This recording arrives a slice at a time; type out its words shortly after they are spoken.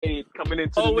coming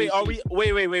into Oh the wait, new are season.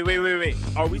 Wait.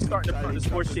 Are we starting the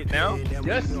sports shit now?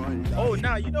 Yes. Oh,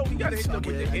 nah, you know we gotta hit them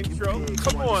with the intro.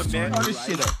 Come on, man. All this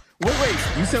shit up. Wait.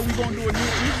 You said we gonna do a new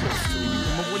intro. So you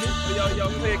come up with it? Yo,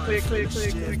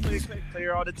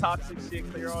 clear all the toxic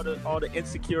shit, clear all the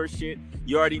insecure shit.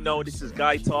 You already know this is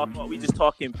Guy Talk. We just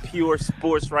talking pure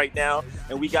sports right now,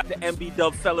 and we got the MB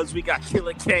Dub fellas. We got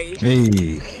Killer K.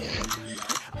 Hey.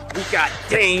 We got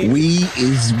Dane. We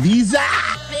is Visa.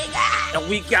 And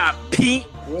we got Pete,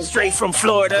 straight from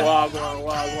Florida. Wild,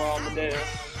 man.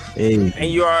 Hey.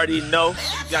 And you already know,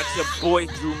 you got your boy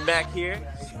Drew Mack here.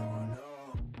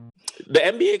 The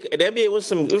NBA was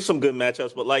some good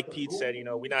matchups, but like Pete said, you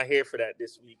know, we're not here for that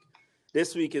this week.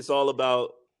 This week is all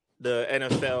about the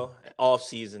NFL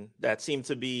offseason that seemed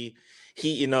to be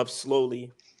heating up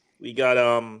slowly. We got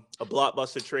a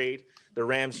blockbuster trade. The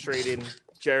Rams traded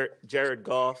Jared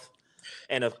Goff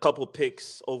and a couple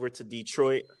picks over to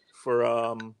Detroit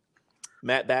for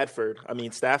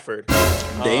Stafford.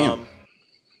 Damn.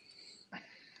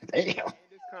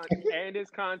 And his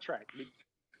contract.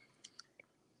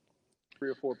 3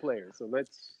 or 4 players. So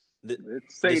let's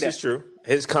say this is true.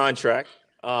 His contract.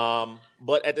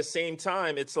 But at the same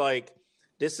time, it's like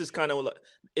this is kind of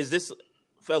is this a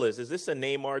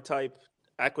Neymar type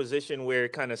acquisition where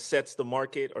it kind of sets the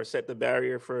market or set the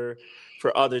barrier for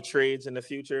other trades in the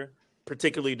future,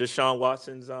 particularly Deshaun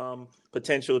Watson's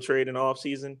potential trade in the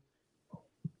offseason?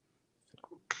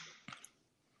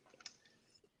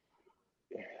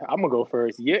 I'm gonna go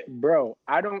first. Yeah, bro.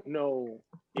 I don't know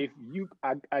if you.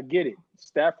 I get it.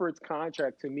 Stafford's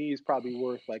contract to me is probably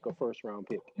worth like a first round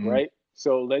pick, right?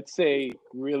 So let's say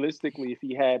realistically, if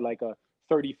he had like a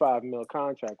 35 mil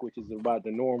contract, which is about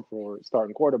the norm for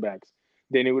starting quarterbacks,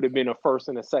 then it would have been a first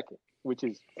and a second, which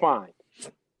is fine.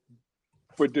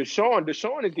 For Deshaun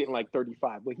is getting like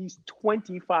 35, but he's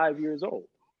 25 years old.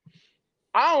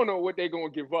 I don't know what they're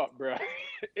going to give up, bro.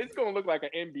 It's going to look like an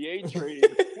NBA trade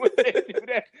when they do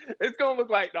that. It's going to look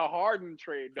like the Harden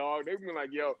trade, dog. They're going to be like,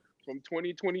 yo, from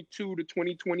 2022 to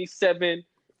 2027,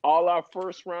 all our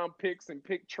first-round picks and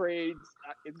pick trades,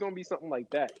 it's going to be something like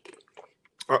that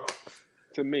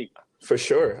to me. For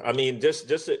sure. I mean, just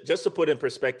to put in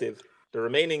perspective, the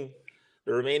remaining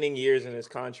years in his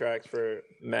contract for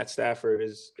Matt Stafford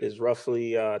is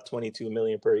roughly $22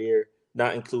 million per year,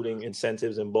 not including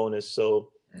incentives and bonus.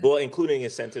 So, well, including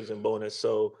incentives and bonus.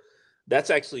 So that's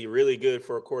actually really good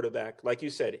for a quarterback. Like you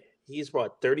said, he's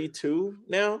what, 32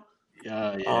 now?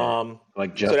 Yeah.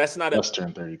 Like just, so that's not just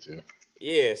turned 32.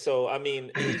 Yeah. So, I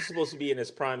mean, he's supposed to be in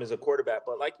his prime as a quarterback.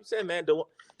 But like you said, man,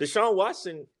 Deshaun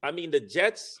Watson, I mean, the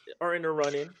Jets are in the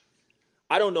running.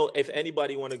 I don't know if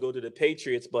anybody want to go to the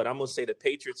Patriots, but I'm going to say the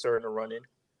Patriots are in the running.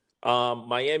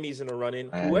 Miami's in the running.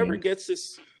 Whoever gets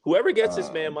this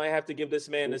man might have to give this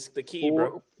man the key,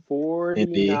 bro.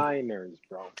 49ers,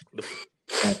 bro.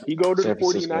 He go to the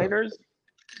 49ers,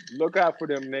 look out for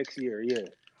them next year. Yeah.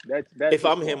 That's if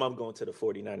I'm him, I'm going to the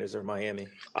 49ers or Miami.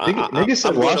 Niggas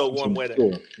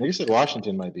said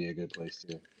Washington might be a good place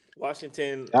too.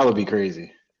 Washington. That would be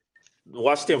crazy.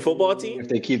 Washington football team? If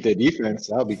they keep their defense,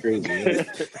 that would be crazy. Yeah.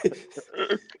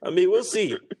 I mean, we'll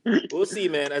see. We'll see,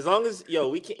 man. As long as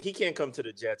he can't come to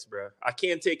the Jets, bro. I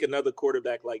can't take another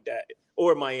quarterback like that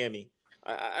or Miami.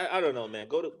 I don't know, man.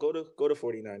 Go to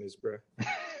 49ers, bro.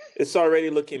 It's already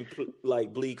looking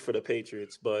like bleak for the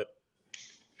Patriots, but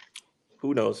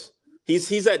who knows? He's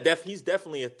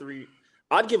definitely a 3.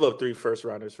 I'd give up 3 first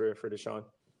rounders for Deshaun.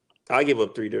 I give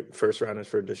up 3 first rounders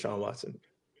for Deshaun Watson.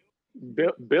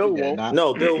 Bill won't.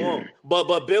 No, Bill won't.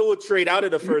 But Bill will trade out of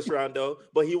the first round though.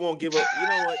 But he won't give up. You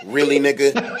know what? Really,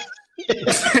 nigga?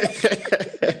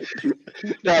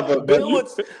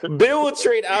 Bill will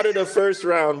trade out of the first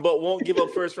round, but won't give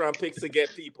up first round picks to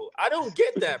get people. I don't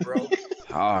get that, bro.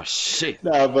 Oh shit!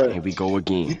 No, but here we go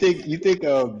again. You think?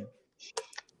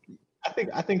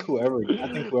 I think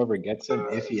whoever gets him,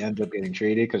 if he ends up getting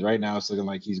traded, because right now it's looking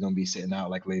like he's going to be sitting out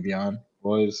like Le'Veon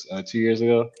was 2 years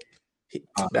ago.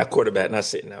 That quarterback not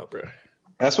sitting out, bro.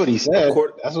 That's what he said.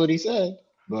 That's what he said.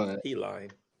 But he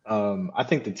lying. I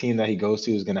think the team that he goes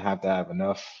to is going to have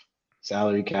enough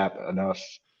salary cap, enough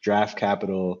draft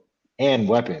capital, and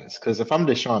weapons. Because if I'm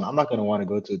Deshaun, I'm not going to want to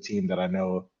go to a team that I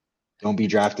know don't be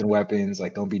drafting weapons,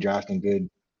 like don't be drafting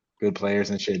good players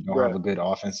and shit, don't have a good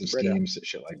offensive scheme,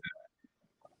 shit like that.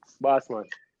 Bossman.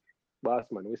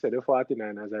 We said the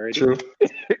 49ers already. True.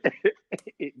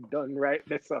 It done right.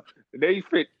 That's they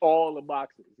fit all the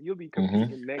boxes. You'll be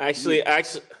competing next year.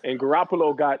 Actually, and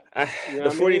Garoppolo got the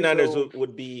 49ers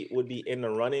would be in the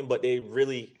running, but they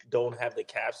really don't have the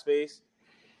cap space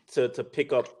to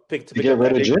pick up get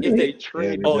rid of Jimmy. If they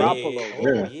trade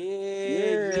Garoppolo.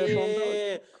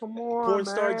 Yeah. Come on, Porn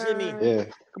star Jimmy. Yeah.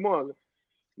 Come on.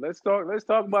 Let's talk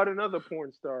about another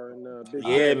porn star in Big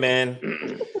Yeah, Ben.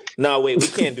 man. No, wait, we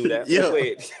can't do that. Yo.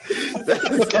 Wait.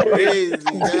 That's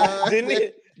crazy, dog.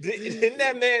 Didn't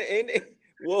that man?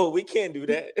 Whoa, we can't do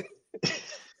that.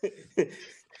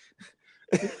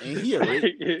 Ain't he a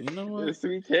rape? You know what? Yes,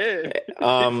 we can.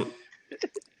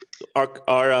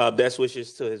 Our best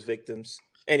wishes to his victims.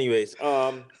 Anyways,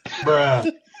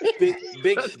 Bruh.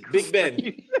 Big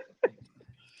Ben.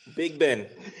 Big Ben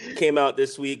came out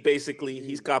this week. Basically,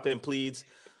 he's copping pleads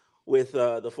with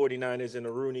the 49ers and the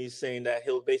Roonies, saying that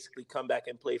he'll basically come back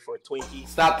and play for Twinkie.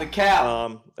 Stop the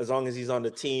cap. As long as he's on the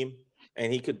team,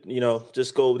 and he could,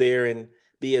 just go there and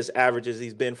be as average as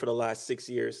he's been for the last 6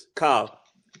 years. Kyle,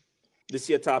 this is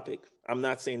your topic. I'm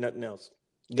not saying nothing else.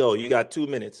 Go. You got 2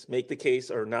 minutes. Make the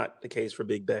case or not the case for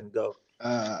Big Ben. Go.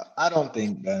 I don't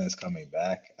think Ben is coming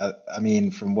back. I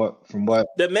mean, from what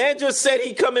The man just said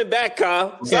he coming back,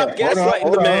 Kyle. Stop Yeah,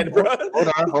 gaslighting the man, bro. Hold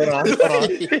on.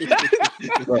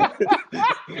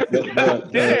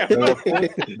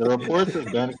 The reports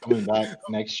of Ben coming back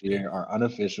next year are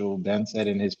unofficial. Ben said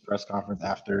in his press conference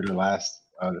after the last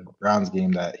Browns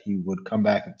game that he would come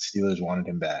back if the Steelers wanted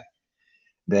him back.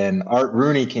 Then Art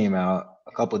Rooney came out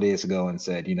a couple of days ago and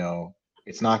said,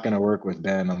 it's not going to work with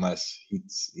Ben unless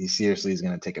he seriously is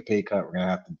going to take a pay cut. We're going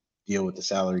to have to deal with the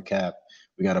salary cap.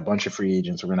 We got a bunch of free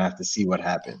agents. We're going to have to see what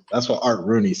happens. That's what Art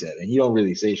Rooney said, and he don't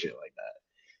really say shit like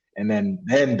that. And then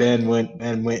Ben went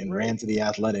and ran to The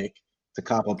Athletic to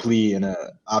cop a plea in a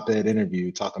op-ed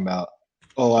interview talking about,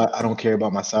 I don't care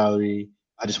about my salary.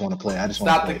 I just want to play. I just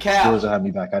want to play. Stop the cap. Steelers will have me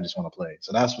back. I just want to play.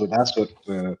 So that's what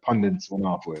the pundits went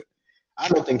off with. I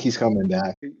don't think he's coming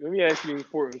back. Let me ask you an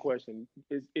important question.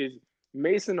 Is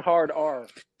Mason Hard R?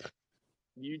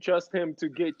 You trust him to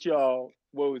get y'all?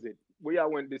 What was it? Where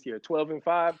y'all went this year? 12-5,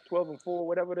 12-4,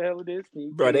 whatever the hell it is.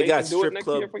 Bro, they got Mason do it strip next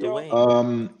club year for y'all?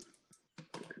 Dwayne.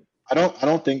 I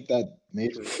don't think that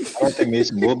Mason. I don't think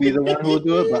Mason will be the one who will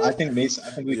do it, but I think Mason.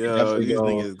 I think we can Yo, definitely these go.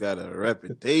 niggas got a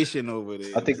reputation over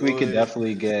there. I think we boy. could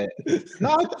definitely get.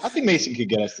 No, I think Mason could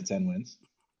get us to 10 wins.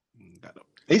 Got a-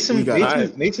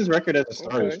 Mason's record as a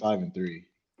starter is Okay. 5-3.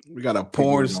 We got a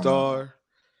porn star.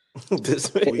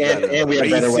 This We got And we have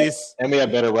racist.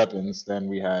 better weapons than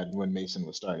we had when Mason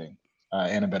was starting,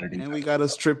 and a better defense. And we got a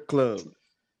strip club.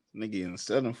 Nigga in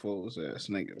Southern Falls ass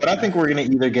nigga. But I think we're gonna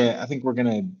either get. I think we're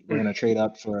gonna trade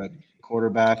up for a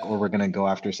quarterback, or we're gonna go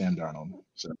after Sam Darnold.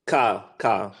 So Kyle.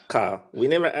 We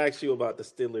never asked you about the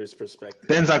Steelers' perspective.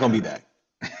 Ben's not gonna be back.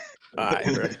 All right,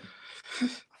 bro.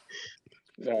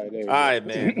 All right, there you All go. right,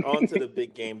 man. On to the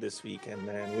big game this weekend,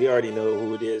 man. We already know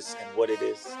who it is and what it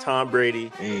is. Tom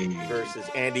Brady Hey, versus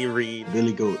Andy Reid.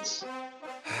 Billy Goats.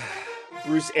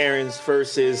 Bruce Arians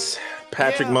versus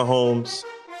Patrick Mahomes.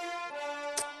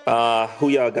 Who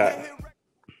y'all got?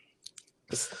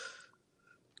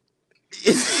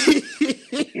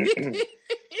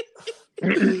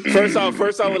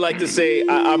 First, I would like to say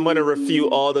I'm going to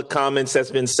refute all the comments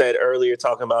that's been said earlier,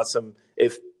 talking about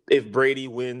if Brady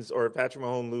wins or if Patrick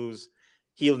Mahomes lose,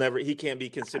 he can't be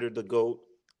considered the GOAT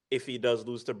if he does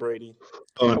lose to Brady.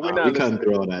 Oh, We're no, not we couldn't listening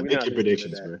throw to all that. that. We're Make not your listening to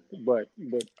predictions, bro. that.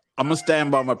 But I'm gonna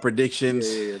stand by my predictions.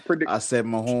 yeah. I said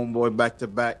my homeboy back to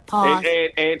back. And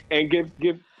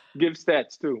give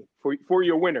stats too for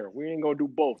your winner. We ain't gonna do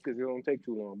both because it don't take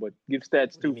too long. But give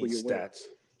stats too for your winner. Stats.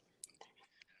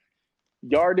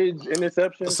 Yardage,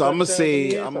 interception. So I'm gonna touchdown,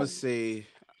 say, I'm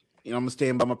gonna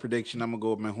stand by my prediction. I'm gonna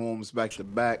go with Mahomes back to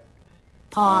back.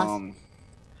 Pause.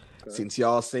 Since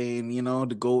y'all saying,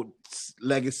 the GOAT's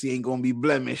legacy ain't gonna be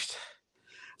blemished,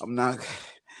 I'm not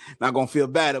gonna feel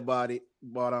bad about it.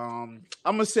 But I'm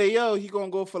gonna say, he gonna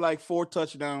go for like 4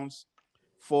 touchdowns,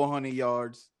 400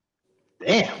 yards.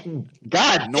 Damn.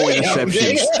 God. No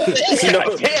interceptions. He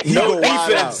No go wild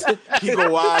defense. out. He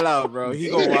go wild out, bro. He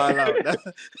go wild out.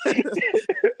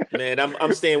 Man,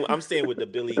 I'm staying with the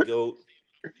Billy Goat,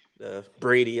 the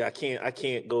Brady. I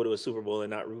can't go to a Super Bowl and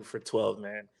not root for 12,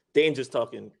 man. Dane just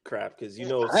talking crap because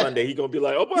Sunday he gonna be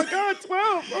like, oh my God,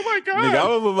 12, oh my Nigga, God. I'm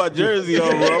gonna put my jersey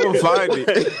on, bro. I'm gonna find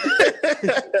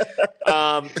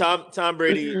it. Tom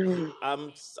Brady,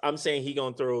 I'm saying he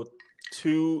gonna throw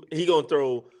two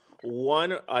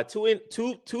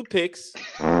picks.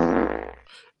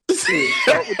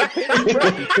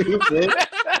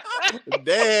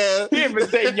 Damn. He didn't even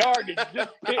say yardage.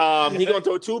 Just He gonna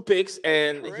throw 2 picks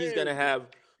and he's gonna have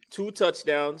 2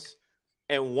 touchdowns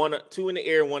and 2 in the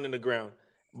air, 1 in the ground.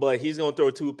 But he's gonna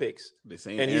throw 2 picks. He's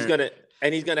gonna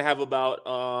have about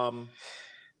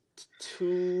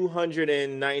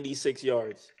 296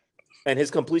 yards. And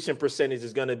his completion percentage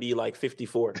is gonna be like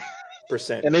 54%.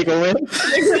 And they go in.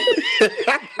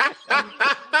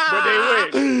 but they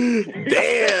win.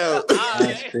 Damn.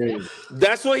 That's crazy.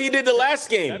 That's what he did the last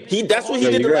game. That's what he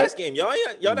Yeah, did the you're right. last game. Y'all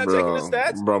not checking the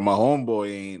stats? Bro, my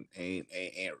homeboy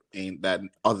ain't that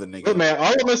other nigga. Look, man,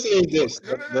 all I'm gonna say is this.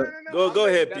 Go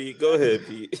ahead, Pete. Go ahead,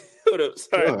 Pete. Hold up.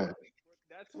 Sorry. Go ahead.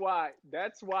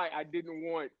 That's why I didn't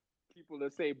want people to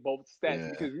say both stats Yeah.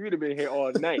 because we would have been here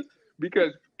all night.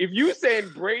 Because if you saying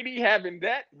Brady having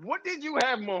that, what did you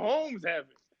have Mahomes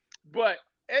having? But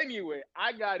anyway,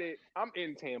 I got it. I'm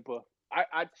in Tampa.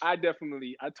 I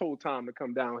definitely told Tom to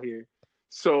come down here.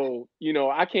 So,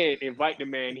 I can't invite the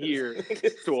man here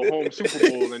to a home Super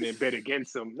Bowl and then bet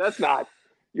against him. That's not,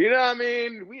 what I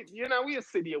mean? We a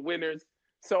city of winners.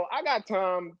 So I got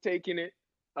Tom taking it.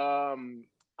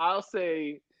 I'll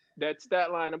say that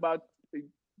stat line about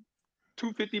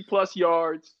 250 plus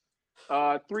yards,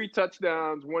 3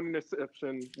 touchdowns, 1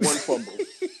 interception, 1 fumble,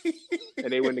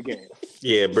 and they win the game.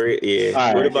 Yeah, yeah.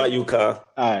 All What right. about you, Kyle?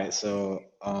 All right, so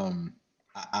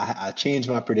I changed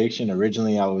my prediction.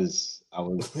 Originally, I was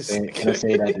gonna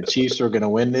say that the Chiefs were gonna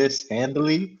win this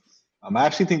handily. I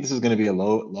actually think this is gonna be a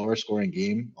lower scoring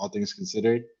game, all things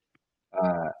considered.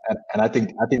 And I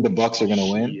think the Bucks are gonna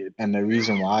win. And the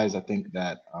reason why is I think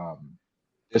that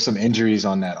there's some injuries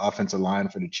on that offensive line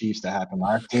for the Chiefs that happened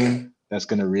last game. That's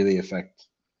gonna really affect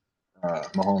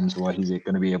Mahomes, what he's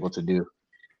gonna be able to do.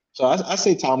 So I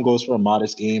say Tom goes for a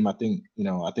modest game. I think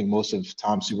most of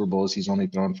Tom's Super Bowls he's only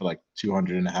thrown for like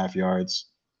 200.5 yards.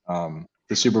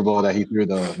 The Super Bowl that he threw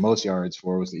the most yards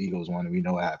for was the Eagles one, and we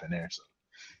know what happened there. So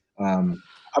I'm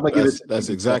gonna give it. That's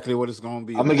exactly what it's gonna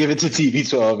be. I'm gonna give it to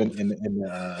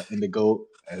TB12 in the GOAT.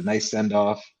 A nice send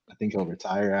off. I think he'll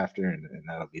retire after, and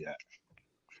that'll be that.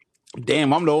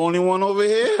 Damn, I'm the only one over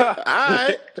here. All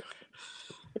right.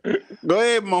 Go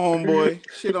ahead, my homeboy.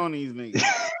 Shit on these niggas.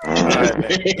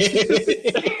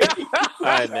 All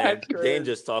right, man. Dane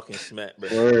just talking smack, bro.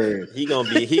 Word. He gonna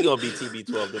be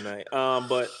TB12 tonight.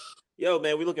 But yo,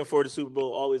 man, we're looking forward to Super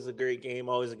Bowl. Always a great game.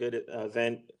 Always a good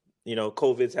event.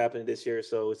 COVID's happening this year,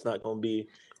 so it's not gonna be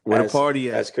Where the party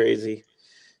at? as crazy.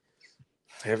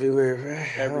 Everywhere.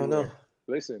 I don't know.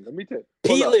 Listen, let me tell you.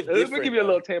 He lived Let me different, give you a though.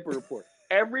 little Tampa report.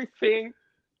 Everything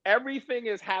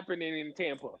is happening in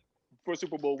Tampa for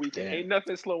Super Bowl weekend. Damn. Ain't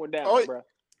nothing slowing down, Oh, bro.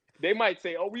 They might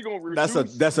say, "Oh, we gonna reduce."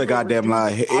 That's a we gonna goddamn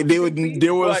reduce lie. They occupancy,"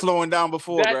 were but slowing down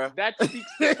before, bro. that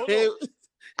speaks. Hold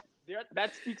on.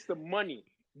 That speaks to money.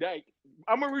 Like,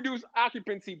 I'm gonna reduce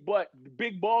occupancy, but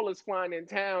big ballers flying in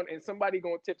town, and somebody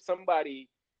gonna tip somebody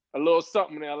a little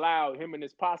something to allow him and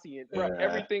his posse in. Bro, Yeah.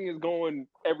 everything is going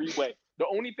every way. The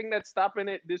only thing that's stopping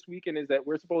it this weekend is that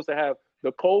we're supposed to have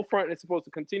the cold front is supposed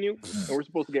to continue, and we're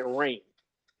supposed to get rain.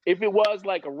 If it was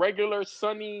like a regular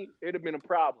sunny, it'd have been a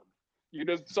problem. You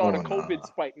just saw the COVID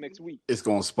spike next week. It's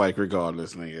gonna spike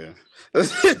regardless, nigga.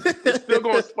 It's still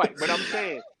gonna spike, but I'm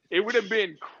saying it would have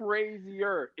been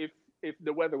crazier if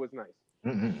the weather was nice.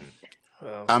 Mhm.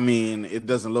 I mean, it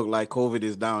doesn't look like COVID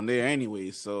is down there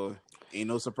anyway, so ain't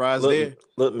no surprise there.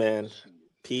 Look, man,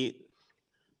 Pete,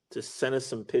 just send us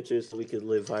some pictures so we could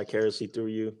live vicariously through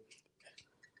you.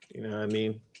 You know what I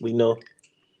mean? We know.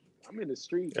 I'm in the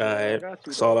street. All right,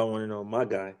 that's all I want to know, my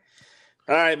guy.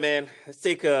 All right, man. Let's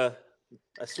take a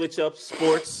switch up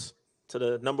sports to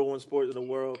the number one sport in the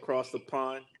world across the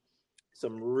pond.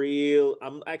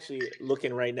 I'm actually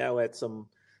looking right now at some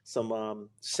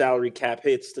salary cap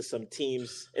hits to some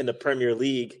teams in the Premier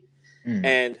League,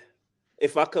 and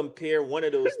if I compare one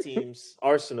of those teams,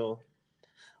 Arsenal,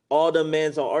 all the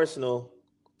men's on Arsenal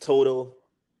total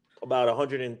about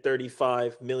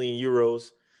 135 million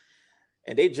euros.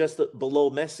 And they just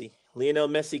below Messi. Lionel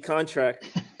Messi contract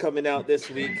coming out this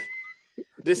week.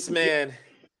 This man,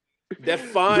 they're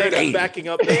fine backing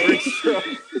up the extra.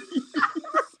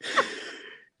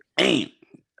 Ain't.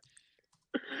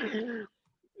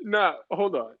 Nah,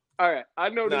 hold on. All right, I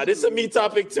know. This is a me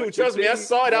topic too. but Trust the me, I thing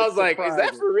saw it. I was that's like, is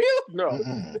that surprising- for real? No,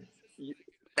 Mhm.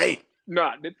 Hey,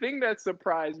 nah. The thing that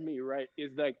surprised me, right,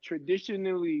 is like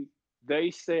traditionally they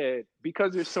said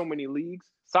because there's so many leagues,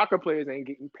 soccer players ain't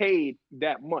getting paid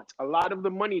that much. A lot of the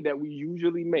money that we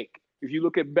usually make, if you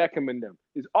look at Beckham and them,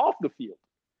 is off the field.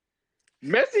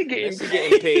 Messi getting Messi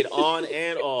getting paid on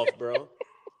and off, bro.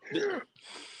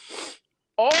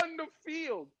 on the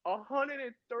field,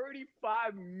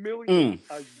 135 million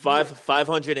a year.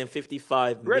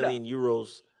 555 Brother. million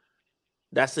euros.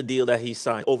 That's the deal that he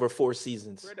signed over 4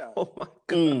 seasons. Brother. Oh my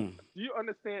god. Do you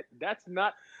understand? That's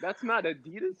not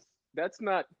Adidas. That's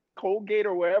not Colgate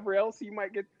or wherever else he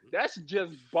might get. That's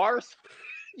just bars.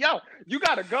 Yo, you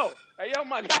gotta go. Hey, yo,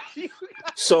 my guy. You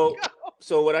gotta So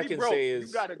go. what I He can broke. say You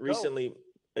is gotta go. recently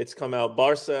it's come out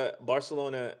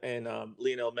Barcelona and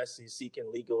Lionel Messi seeking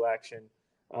legal action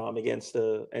against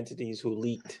the entities who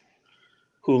leaked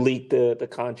the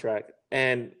contract.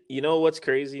 And you know what's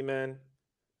crazy, man?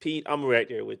 Pete, I'm right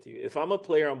there with you. If I'm a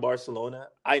player on Barcelona,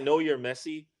 I know you're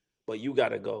Messi, but you got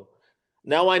to go.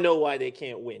 Now I know why they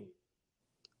can't win.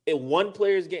 If one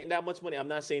player is getting that much money, I'm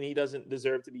not saying he doesn't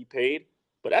deserve to be paid,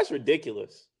 but that's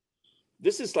ridiculous.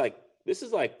 This is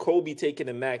like Kobe taking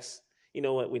the max. You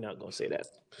know what? We're not gonna say that.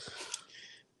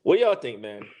 What do y'all think,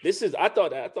 man? I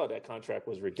thought that contract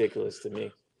was ridiculous to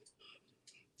me.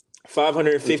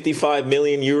 555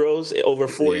 million euros over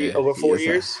 4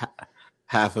 years.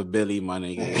 Half a billion, my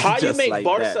nigga. How you Just make like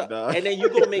Barca that, and then you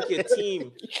go make your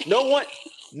team? No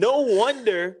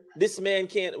wonder this man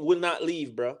will not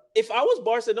leave, bro. If I was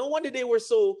Barca, no wonder they were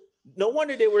so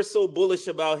bullish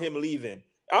about him leaving.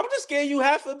 I'm just getting you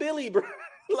half a billion, bro.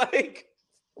 Like,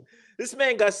 this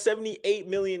man got $78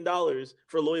 million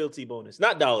for loyalty bonus.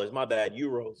 Not dollars, my bad,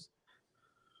 euros.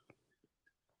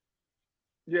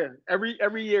 Yeah,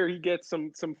 every year he gets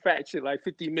some fat shit like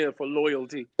 50 mil for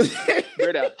loyalty.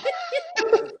 Right out.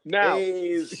 Now,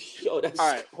 Yo, all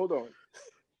right, hold on.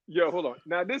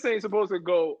 Now, this ain't supposed to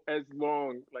go as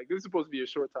long. Like, this is supposed to be a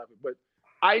short topic, but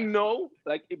I know,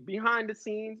 like, behind the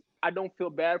scenes, I don't feel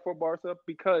bad for Barca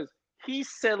because he's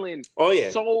selling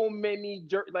so many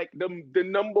like the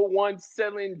number one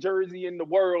selling jersey in the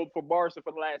world for Barca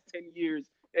for the last 10 years,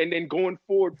 and then going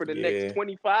forward for the next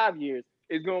 25 years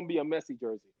is going to be a Messi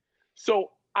jersey.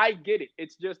 So I get it.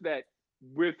 It's just that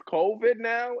with COVID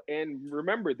now, and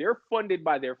remember, they're funded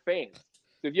by their fans.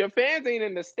 So if your fans ain't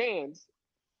in the stands,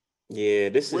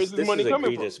 this where's is this money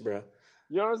coming egregious, from? bro.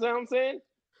 You understand what I'm saying?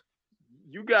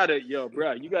 You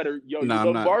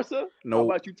love not. Barca? No. How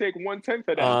about you take 1/10 of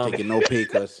that? I'm taking no pay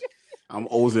cuts. I'm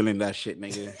oziling that shit,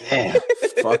 nigga. Damn.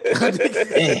 Fuck.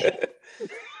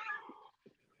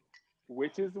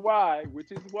 Which is why,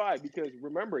 because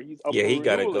remember, he's up for he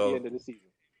gotta renewal at go. the end of the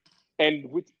season.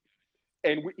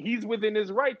 And he's within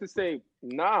his right to say,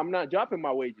 nah, I'm not dropping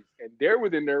my wages. And they're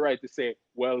within their right to say,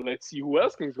 well, let's see who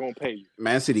else is going to pay you.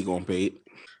 Man City gonna pay it.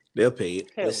 They'll pay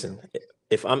it. Listen,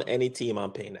 if I'm any team,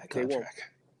 I'm paying that contract.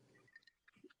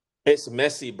 It's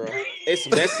messy, bro. It's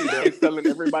messy, bro. It's selling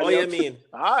everybody else.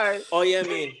 All you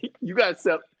mean. You got to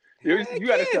sell. You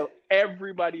got to sell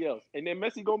everybody else. And then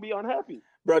Messi going to be unhappy.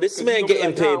 Bro, this man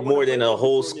getting paid more than a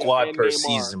whole squad per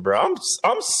season, bro.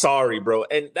 I'm sorry, bro.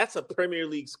 And that's a Premier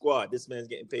League squad. This man's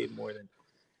getting paid more than.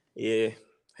 Yeah.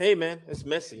 Hey, man, it's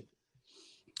messy.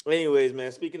 Anyways,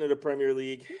 man, speaking of the Premier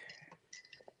League,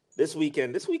 this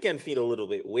weekend feel a little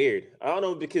bit weird. I don't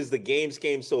know because the games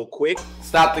came so quick.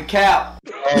 Stop the cap.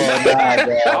 Oh, nah,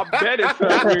 bro. I bet it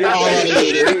felt weird.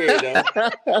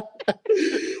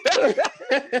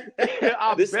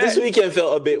 This weekend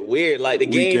felt a bit weird. Like the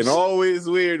games. Weekend always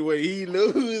weird when he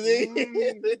losing.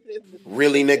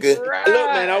 Really, nigga? Right.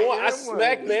 Look, man, I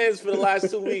smacked mans for the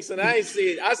last 2 weeks, and I ain't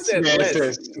see it. I said less.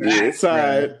 Yeah, it's all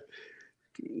right.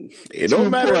 It don't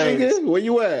matter, nigga. Where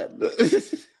you at?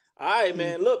 All right,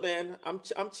 man. Look, man, I'm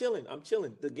chilling.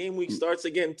 The game week starts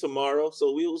again tomorrow,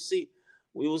 so we will see.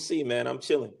 We will see, man. I'm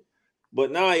chilling.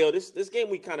 But nah, yo, this game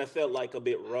week kind of felt like a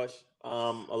bit rushed. A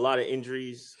lot of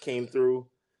injuries came through.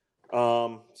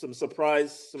 Some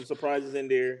surprises in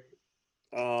there.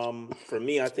 For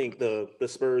me, I think the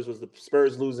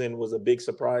Spurs losing was a big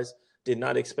surprise. Did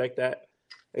not expect that,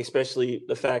 especially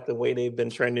the way they've been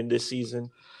trending this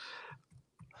season.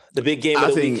 The big game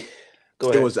of the week. Go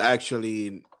ahead. It was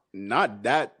actually not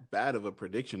that bad of a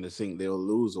prediction to think they'll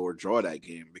lose or draw that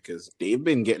game because they've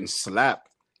been getting slapped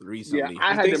recently.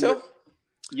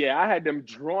 Yeah, I had them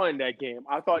drawing that game.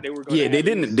 I thought they were going to. Yeah,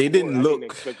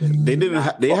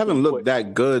 they haven't looked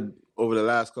that good over the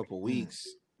last couple of weeks.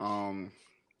 And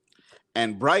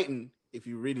Brighton, if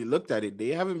you really looked at it, they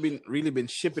haven't been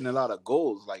shipping a lot of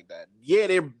goals like that. Yeah,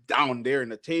 they're down there in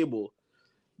the table,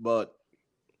 but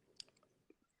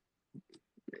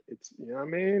it's, you know what I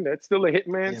mean? That's still a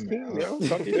hitman's team, yo.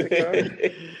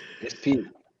 It's Pete.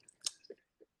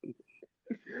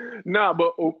 Nah,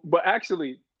 but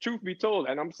actually, truth be told,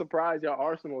 and I'm surprised y'all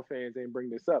Arsenal fans ain't bring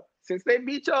this up. Since they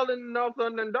beat y'all in the North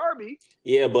London Derby.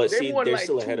 Yeah, but see, they're like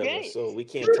still ahead of us, so we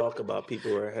can't talk about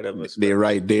people who are ahead of us. They're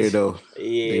right there, though.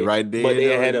 Yeah, they're right there. But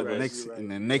they're ahead of us in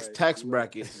the next tax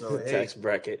bracket. So tax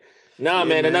bracket. Nah,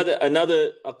 man,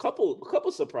 a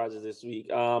couple surprises this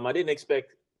week. I didn't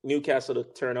expect Newcastle to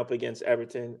turn up against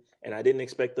Everton, and I didn't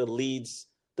expect the Leeds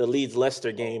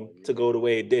Leicester game to go the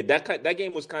way it did. That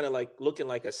game was kind of like looking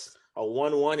like a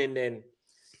 1-1, and then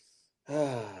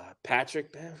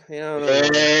Patrick, you know,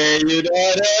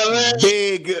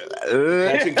 big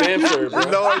Patrick Bamford, bro.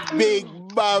 Lord, big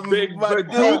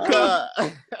Bazooka.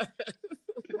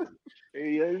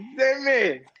 Yes,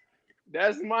 man.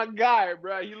 That's my guy,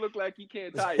 bro. He look like he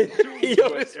can't tie his shoes. Yo,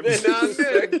 but it's every been now and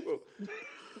then, disrespectful.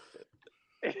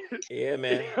 Yeah,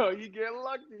 man. yo, you get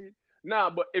lucky. Nah,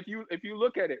 but if you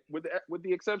look at it, with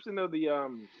the exception of the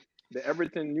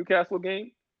Everton Newcastle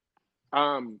game,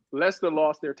 Leicester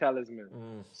lost their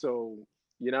talisman. So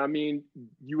you know what I mean.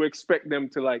 You expect them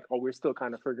to like, oh, we're still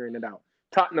kind of figuring it out.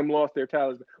 Tottenham lost their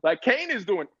talisman. Like Kane is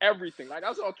doing everything. Like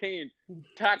I saw Kane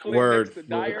tackling next to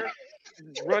Dyer,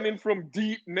 running from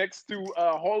deep next to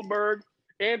Holberg,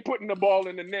 and putting the ball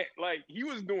in the net. Like he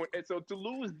was doing it. So to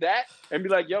lose that and be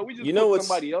like, yo, we just put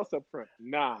somebody else up front.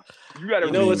 Nah, you got to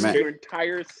redo your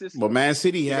entire system. But Man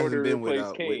City hasn't been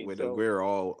with Kane,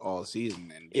 Aguero all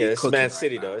season. And yeah, it's Man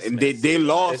City though. And they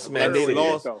lost. Man they City.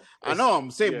 lost. I know. I'm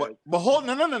saying, but hold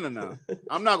no.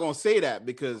 I'm not gonna say that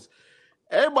because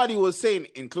everybody was saying,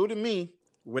 including me,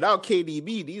 without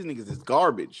KDB, these niggas is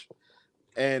garbage.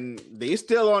 And they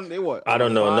still on. They what? I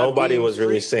don't know. Nobody was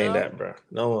really saying that, bro.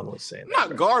 No one was saying that.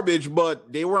 Not garbage,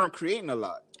 but they weren't creating a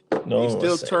lot. No, they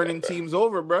still turning teams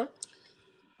over, bro.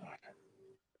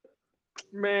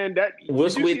 Man, that we'll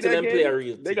wait till them play a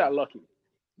real team. They got lucky.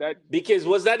 Because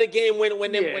was that the game when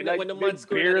the man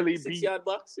scored barely 6-yard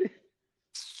box?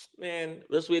 Man,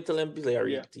 let's wait till them play a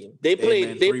real team. They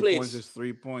played. They played. 3 points is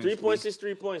 3 points. 3 points is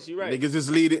 3 points. You're right. Niggas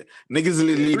is leading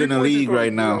the league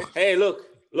right now. Hey, look,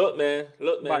 man.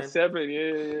 By 7,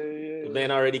 yeah. The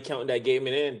man already counting that game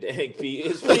in. Dang, Pete.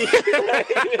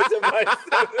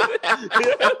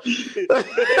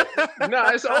 Nah,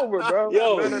 it's over, bro.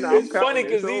 Yo, no. It's funny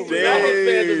because these Dallas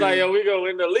fans is like, yo, we gonna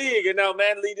win the league, and now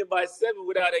man leading by 7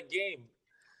 without a game.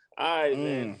 All right,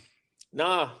 man.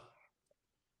 Nah.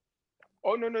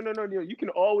 Oh no! You can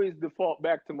always default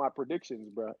back to my predictions,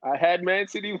 bro. I had Man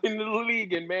City win the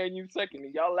league and Man U second,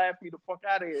 and y'all laughed me the fuck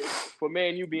out of here for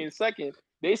Man U being second.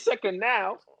 They second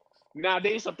now. Now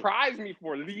they surprised me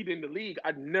for leading the league.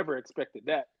 I never expected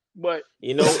that, but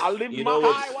I lived my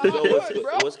high while I could,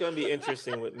 bro. What's going to be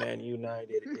interesting with Man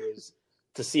United is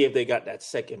to see if they got that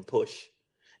second push.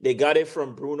 They got it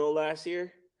from Bruno last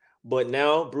year, but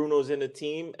now Bruno's in the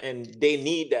team, and they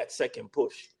need that second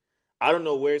push. I don't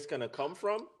know where it's gonna come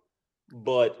from,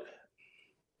 but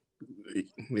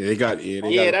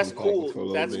that's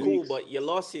cool. That's cool. But you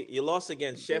lost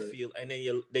against Sheffield, and then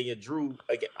you drew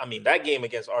again. I mean, that game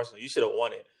against Arsenal, you should have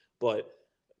won it. But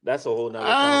that's a whole nother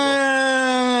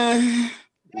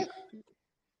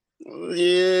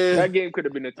yeah, that game could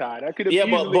have been a tie. That could have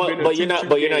but you're not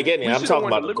getting it. I'm talking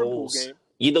about the goals.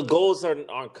 The goals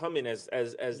aren't coming as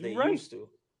they used to.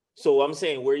 So I'm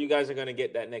saying where you guys are gonna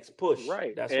get that next push.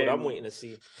 Right. That's what I'm waiting to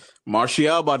see.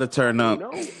 Martial about to turn up.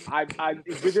 I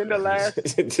within the last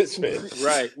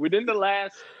within the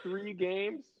last 3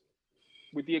 games,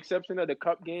 with the exception of the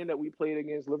cup game that we played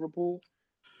against Liverpool,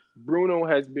 Bruno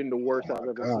has been the worst I've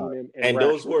ever seen him. And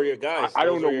those were your guys. I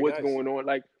don't know what's going on.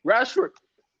 Like Rashford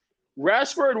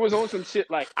was on some shit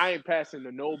like I ain't passing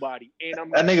to nobody, and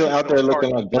I'm that nigga out there looking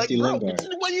like Dusty Lingard.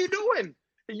 What are you doing?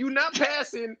 You not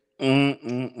passing.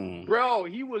 Bro,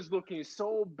 he was looking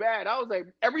so bad. I was like,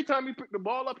 every time he picked the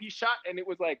ball up, he shot, and it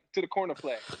was like to the corner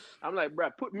flag. I'm like,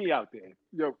 bro, put me out there.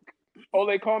 Yo,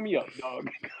 Ole, call me up, dog.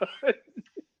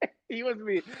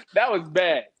 That was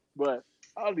bad, but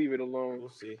I'll leave it alone. We'll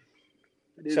see.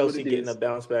 Chelsea getting a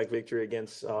bounce back victory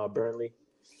against Burnley.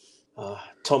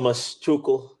 Thomas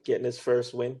Tuchel getting his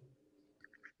first win.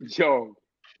 Yo,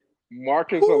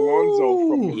 Marcus Alonso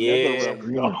from the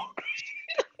Netherlands.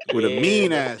 With a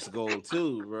mean ass goal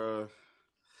too, bro.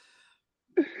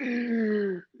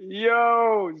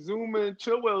 Yo, Zuma and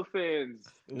Chilwell fans.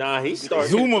 Nah, he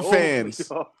started. Zuma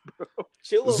fans.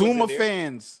 Zuma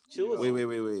fans.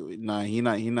 Wait. Nah, he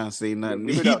not saying nothing.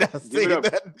 He not saying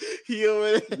nothing.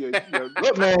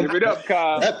 Look, man, give it up,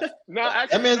 Kyle. That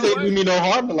man's ain't do me no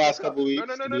harm the last couple weeks.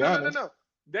 No.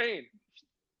 Dane.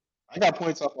 I got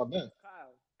points off my bench.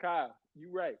 Kyle. You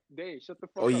right. Dane, shut the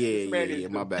fuck up. Yeah,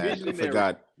 my bad. I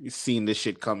forgot. You seen this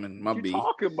shit coming. My B.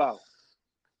 Talking about?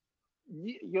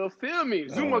 You feel me?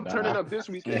 Zuma turning up this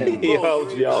weekend.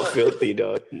 Y'all filthy,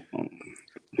 dog.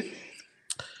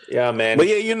 Yeah, man. But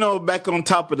yeah, back on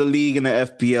top of the league in the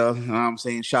FPL. You know what I'm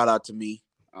saying? Shout out to me.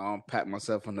 Pat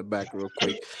myself on the back real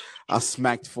quick. I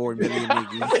smacked 4 million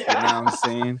niggas. You know what I'm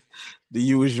saying? The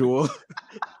usual.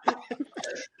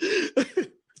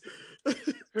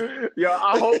 Yo,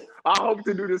 I hope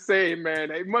to do the same,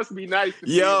 man. It must be nice to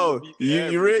y'all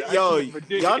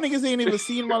niggas ain't even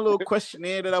seen my little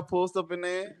questionnaire that I posted up in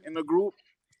there in the group.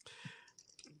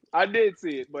 I did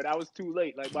see it, but I was too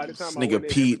late. Like by the time this nigga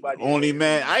Pete, only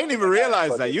man. I ain't even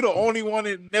realize that. You the only one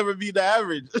that never beat the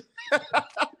average.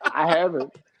 I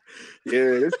haven't.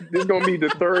 Yeah, this gonna be the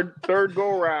third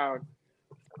go round.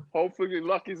 Hopefully,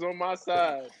 luck is on my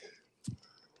side.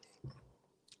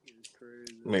 It's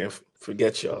crazy. Man,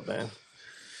 forget y'all, man.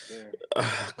 Yeah.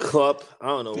 Club, I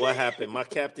don't know what happened. My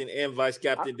captain and vice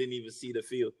captain didn't even see the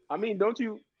field. I mean, don't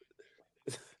you?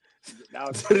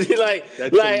 like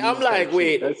I'm like,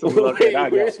 wait,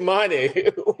 where's Mane?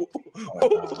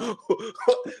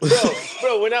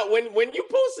 bro, when you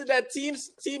posted that team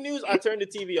news, I turned the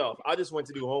TV off. I just went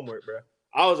to do homework, bro.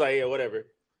 I was like, yeah, whatever.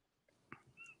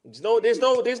 There's no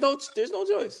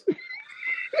choice.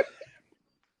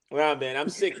 Nah, man, I'm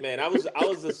sick, man. I was a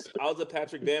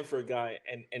Patrick Bamford guy,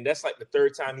 and that's like the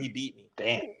third time he beat me.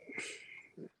 Damn.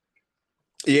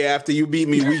 Yeah, after you beat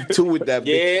me week 2 with that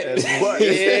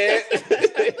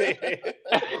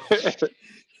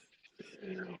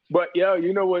But yo,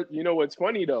 you know what's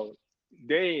funny though?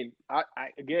 Dane, I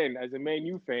again, as a Man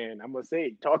U fan, I'm gonna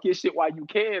say, talk your shit while you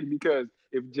can, because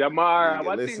if Jamar,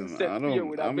 I think set fear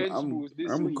with our bench boost this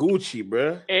week. I'm Gucci,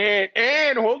 bro.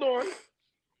 And hold on,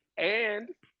 and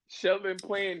Sheldon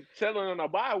on a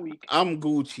bye week. I'm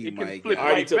Gucci, Mike. I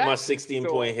already took my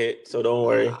 16-point hit, so don't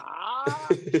worry. I'm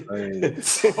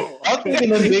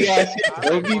thinking them big ass hits.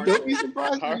 Don't be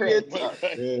surprised if you get tough,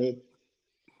 man.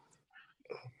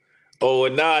 Oh,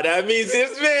 nah, that means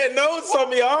this man knows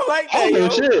something. I don't like that, yo.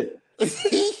 Shit.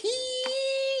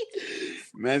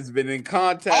 Man's been in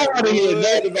contact. I don't hear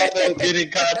nothing about that getting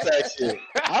contact shit.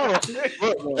 I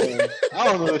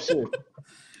don't know shit.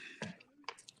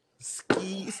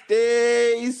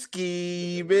 Stay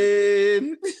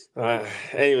scheming.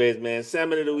 Anyways, man,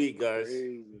 salmon of the week, guys.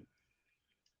 Crazy.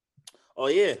 Oh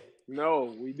yeah.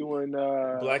 No, we doing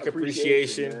Black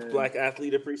appreciation, Black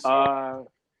athlete appreciation.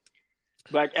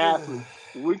 Black athlete.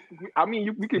 We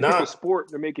could pick a sport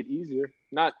to make it easier.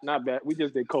 Not bad. We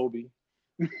just did Kobe,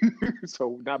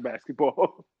 so not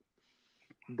basketball.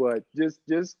 But just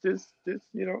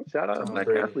shout out to Black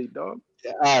athlete, dog.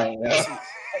 Yeah, all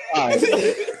right.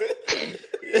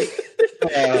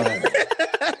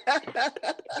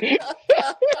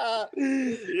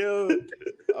 Yo,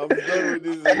 I'm done with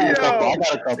this. I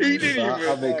got a couple.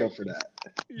 I'll make up for that.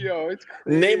 Yo, it's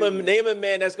crazy. Name a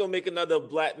man that's gonna make another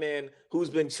black man who's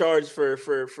been charged for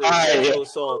sexual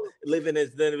assault living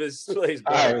his place.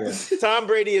 Right. Tom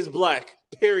Brady is black.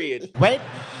 Period. Wait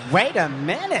a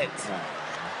minute.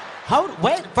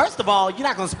 Wait. First of all, you're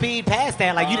not gonna speed past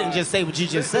that like you didn't just say what you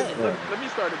just said. Let me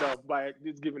start it off by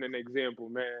just giving an example,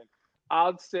 man.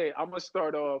 I'll say I'm gonna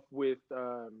start off with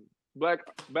black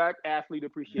athlete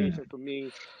appreciation for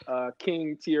me.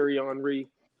 King Thierry Henry.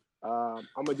 I'm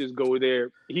gonna just go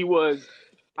there.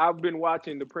 I've been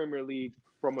watching the Premier League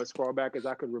from as far back as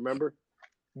I could remember,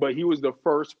 but he was the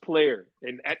first player,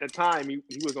 and at the time he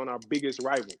was on our biggest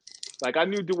rival. Like, I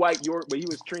knew Dwight York, but he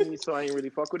was Trini, so I ain't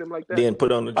really fuck with him like that. Then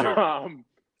put on the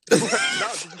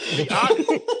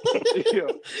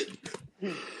jerk.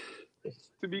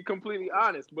 To be completely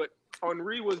honest, but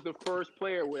Henry was the first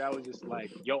player where I was just like,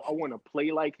 yo, I want to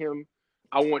play like him.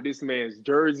 I want this man's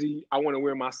jersey. I want to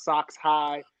wear my socks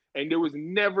high. And there was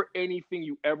never anything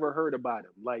you ever heard about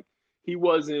him. Like, he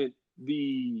wasn't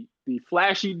the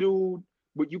flashy dude,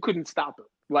 but you couldn't stop him.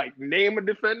 Like, name a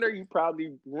defender, you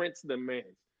probably rinse the man.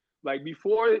 Like,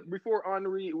 before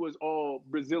Henry, it was all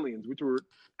Brazilians, which were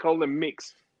called them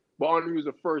mixed. But Henry was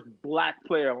the first black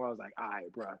player, and I was like, all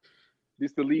right, bro. This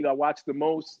is the league I watch the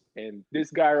most, and this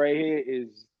guy right here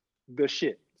is the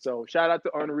shit. So shout out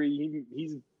to Henry.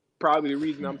 He's probably the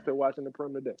reason I'm still watching the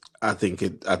Premier today. I think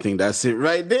that's it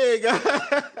right there, guys.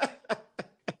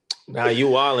 Nah, you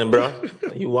wildin', bro.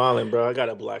 I got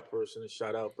a black person to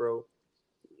shout out, bro.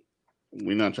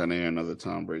 We're not trying to hear another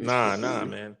Tom Brady. Nah,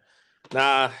 man.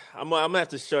 Nah, I'm gonna have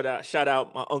to shout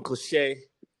out my Uncle Shannon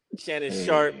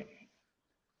Sharp.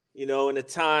 You know, in a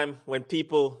time when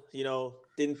people,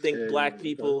 didn't think black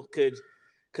people could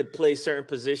play certain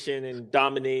position and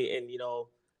dominate and,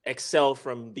 excel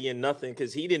from being nothing,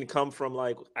 because he didn't come from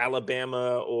like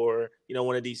Alabama or,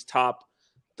 one of these top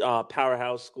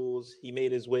powerhouse schools. He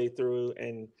made his way through,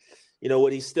 and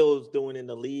what he's still doing in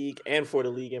the league and for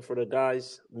the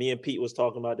guys. Me and Pete was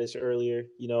talking about this earlier,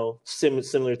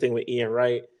 similar thing with Ian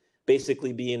Wright,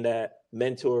 basically being that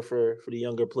mentor for the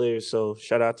younger players. So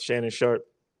shout out to Shannon Sharp,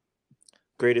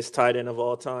 greatest tight end of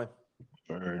all time.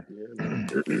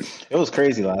 It was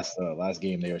crazy last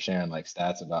game. They were sharing like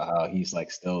stats about how he's like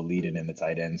still leading in the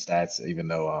tight end stats, even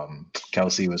though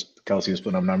Kelsey was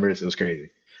putting up numbers. It was crazy.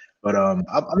 But I'm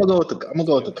gonna go with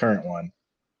the current one.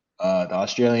 The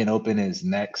Australian Open is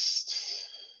next.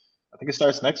 I think it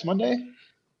starts next Monday.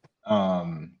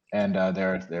 And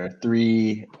there are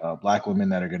 3 black women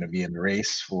that are going to be in the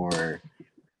race for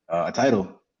a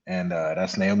title, and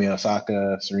that's Naomi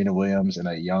Osaka, Serena Williams, and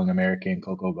a young American,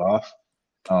 Coco Gauff.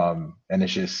 And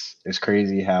it's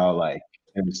crazy how like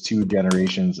it was 2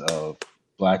 generations of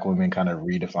Black women kind of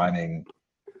redefining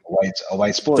a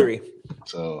white sport. 3.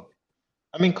 So,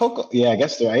 I mean, Coco. Yeah, I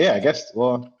guess. Yeah, I guess.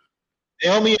 Well,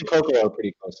 Naomi and Coco are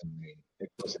pretty close to me.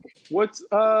 What's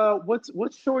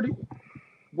Shorty?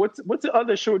 What's the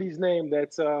other Shorty's name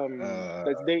that's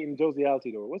dating Josie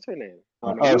Altidore? What's her name?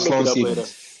 Sloane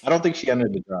Stephens. I don't think she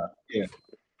entered the draft.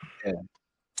 Yeah.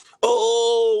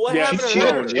 Oh, what happened She to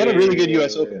her? had a really good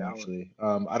U.S. Open actually.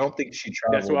 I don't think she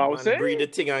traveled. That's what I was saying. Breed the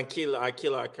thing and kill our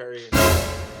career.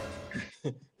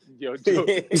 Yo, you're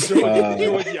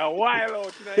wild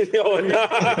out tonight. Yo, nah.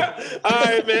 All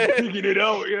right, man. Figuring it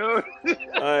out, yo. All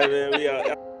right, man. We out.